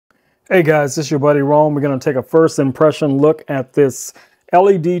Hey guys, this is your buddy Rome. We're going to take a first impression look at this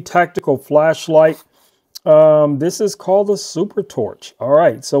LED tactical flashlight. This is called the Super Torch. All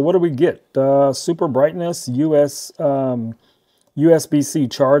right, so what do we get? Super brightness, USB-C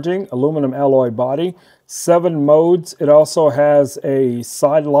charging, aluminum alloy body, 7 modes. It also has a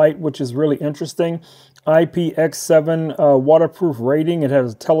side light, which is really interesting. IPX7 waterproof rating. It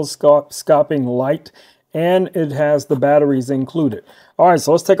has a telescoping light, and it has the batteries included. All right,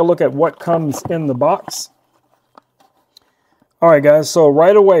 so let's take a look at what comes in the box. All right, guys, so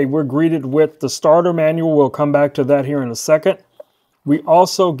right away we're greeted with the starter manual. We'll come back to that here in a second. We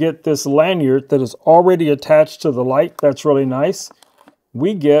also get this lanyard that is already attached to the light. That's really nice.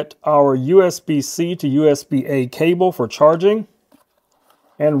 We get our USB-C to USB-A cable for charging.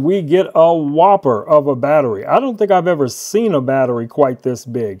 And we get a whopper of a battery. I don't think I've ever seen a battery quite this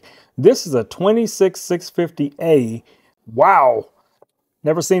big. This is a 26650A. Wow.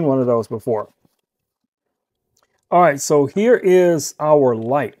 Never seen one of those before. All right, so here is our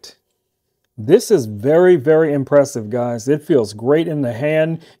light. This is very, very impressive, guys. It feels great in the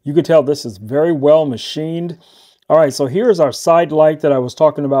hand. You can tell this is very well machined. All right, so here's our side light that I was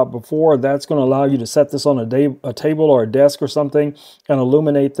talking about before. That's going to allow you to set this on a table or a desk or something and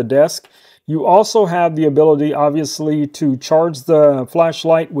illuminate the desk. You also have the ability, obviously, to charge the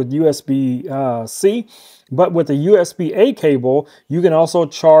flashlight with USB-C, but with the USB-A cable, you can also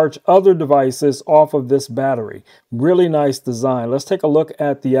charge other devices off of this battery. Really nice design. Let's take a look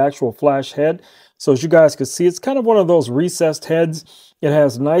at the actual flash head. So as you guys can see, it's kind of one of those recessed heads. It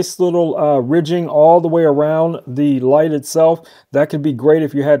has nice little ridging all the way around the light itself. That could be great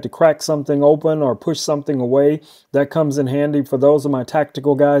if you had to crack something open or push something away. That comes in handy for those of my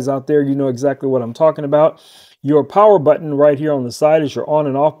tactical guys out there. You know exactly what I'm talking about. Your power button right here on the side is your on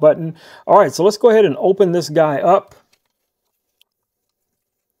and off button. All right, so let's go ahead and open this guy up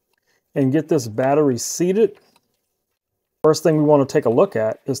and get this battery seated. First thing we want to take a look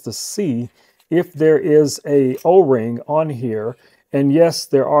at is to see if there is a O-ring on here. And yes,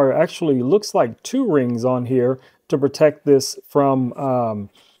 there are actually, looks like 2 rings on here to protect this from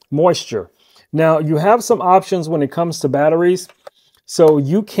moisture. Now, you have some options when it comes to batteries. So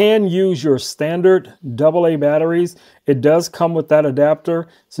you can use your standard AA batteries. It does come with that adapter.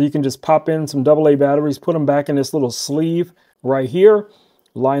 So you can just pop in some AA batteries, put them back in this little sleeve right here.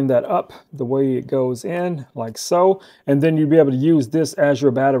 Line that up the way it goes in, like so. And then you'll be able to use this as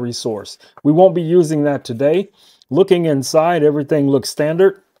your battery source. We won't be using that today. Looking inside, everything looks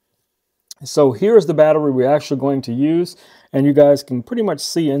standard. So here's the battery we're actually going to use. And you guys can pretty much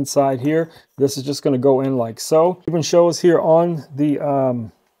see inside here. This is just going to go in like so. It even shows here on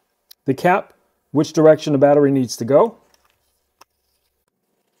the cap which direction the battery needs to go.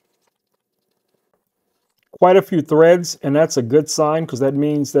 Quite a few threads, and that's a good sign because that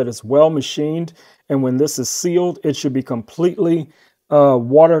means that it's well machined. And when this is sealed, it should be completely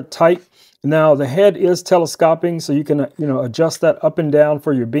watertight. Now the head is telescoping, so you can adjust that up and down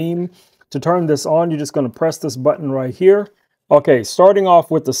for your beam. To turn this on, you're just going to press this button right here. Okay, starting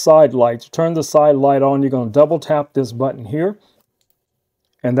off with the side light. To turn the side light on, you're going to double tap this button here,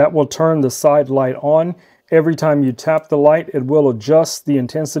 and that will turn the side light on. Every time you tap the light, it will adjust the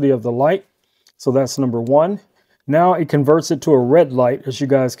intensity of the light. So that's number 1. Now it converts it to a red light, as you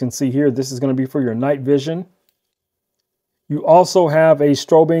guys can see here. This is going to be for your night vision. You also have a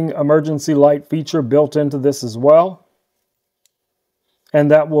strobing emergency light feature built into this as well.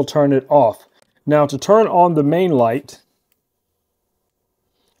 And that will turn it off. Now to turn on the main light,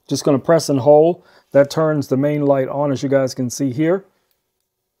 just going to press and hold. That turns the main light on, as you guys can see here.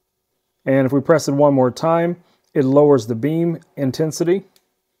 And if we press it one more time, it lowers the beam intensity.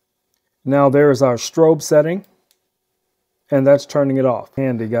 Now there's our strobe setting, and that's turning it off.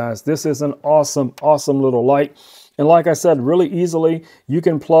 Handy, guys. This is an awesome, awesome little light. And like I said, really easily, you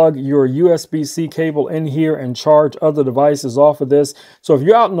can plug your USB-C cable in here and charge other devices off of this. So if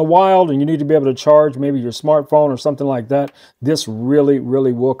you're out in the wild and you need to be able to charge maybe your smartphone or something like that, this really,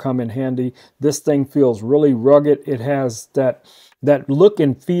 really will come in handy. This thing feels really rugged. It has that look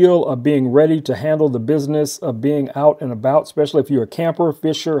and feel of being ready to handle the business of being out and about, especially if you're a camper,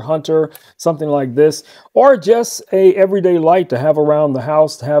 fisher, hunter, something like this, or just a everyday light to have around the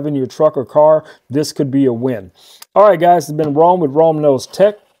house, to have in your truck or car. This could be a win. All right, guys, it's been Rome with Rome Knows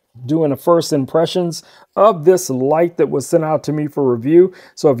Tech, doing a first impressions of this light that was sent out to me for review.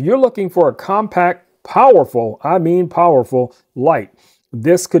 So if you're looking for a compact, powerful, I mean powerful light,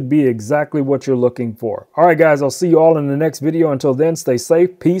 this could be exactly what you're looking for. All right, guys, I'll see you all in the next video. Until then, stay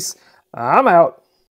safe. Peace. I'm out.